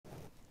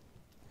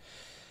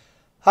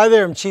Hi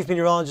there, I'm Chief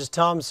Meteorologist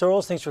Tom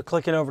Searles. Thanks for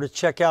clicking over to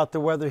check out the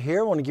weather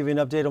here. I want to give you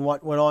an update on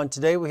what went on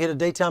today. We hit a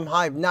daytime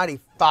high of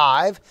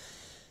 95,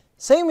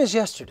 same as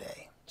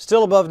yesterday.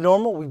 Still above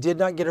normal. We did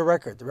not get a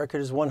record. The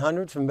record is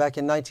 100 from back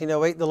in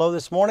 1908. The low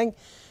this morning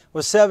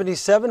was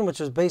 77, which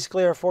was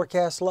basically our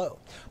forecast low.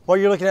 What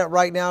you're looking at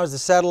right now is the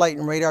satellite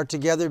and radar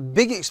together.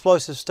 Big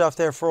explosive stuff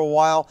there for a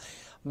while,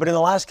 but in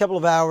the last couple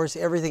of hours,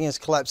 everything has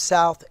collapsed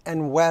south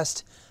and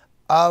west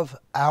of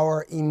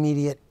our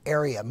immediate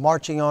area,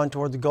 marching on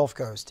toward the Gulf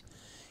Coast.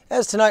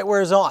 As tonight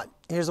wears on,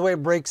 here's the way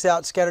it breaks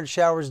out. Scattered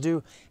showers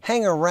do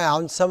hang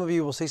around. Some of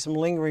you will see some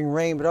lingering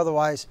rain, but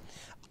otherwise,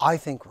 I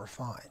think we're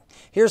fine.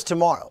 Here's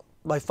tomorrow.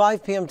 By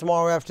 5 p.m.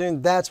 tomorrow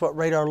afternoon, that's what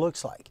radar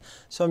looks like.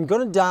 So I'm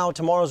going to dial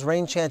tomorrow's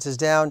rain chances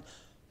down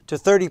to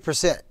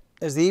 30%.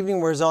 As the evening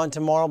wears on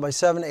tomorrow by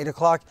 7, 8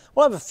 o'clock,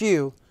 we'll have a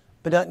few,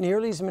 but not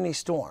nearly as many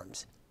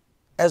storms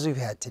as we've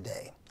had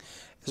today.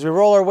 As we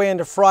roll our way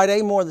into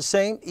Friday, more of the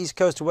same. East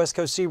Coast to West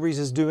Coast sea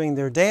breezes doing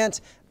their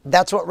dance.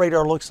 That's what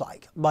radar looks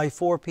like by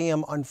 4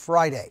 p.m. on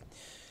Friday.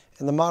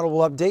 And the model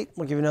will update.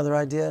 We'll give you another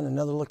idea and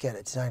another look at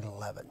it tonight at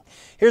 11.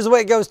 Here's the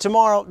way it goes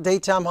tomorrow.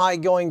 Daytime high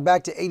going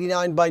back to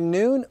 89 by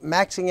noon,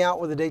 maxing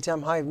out with a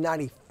daytime high of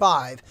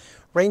 95.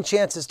 Rain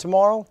chances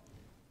tomorrow,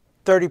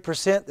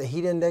 30%. The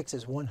heat index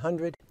is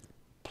 100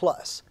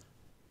 plus.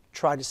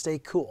 Try to stay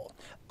cool.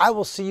 I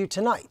will see you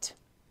tonight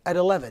at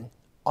 11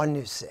 on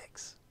News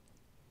 6.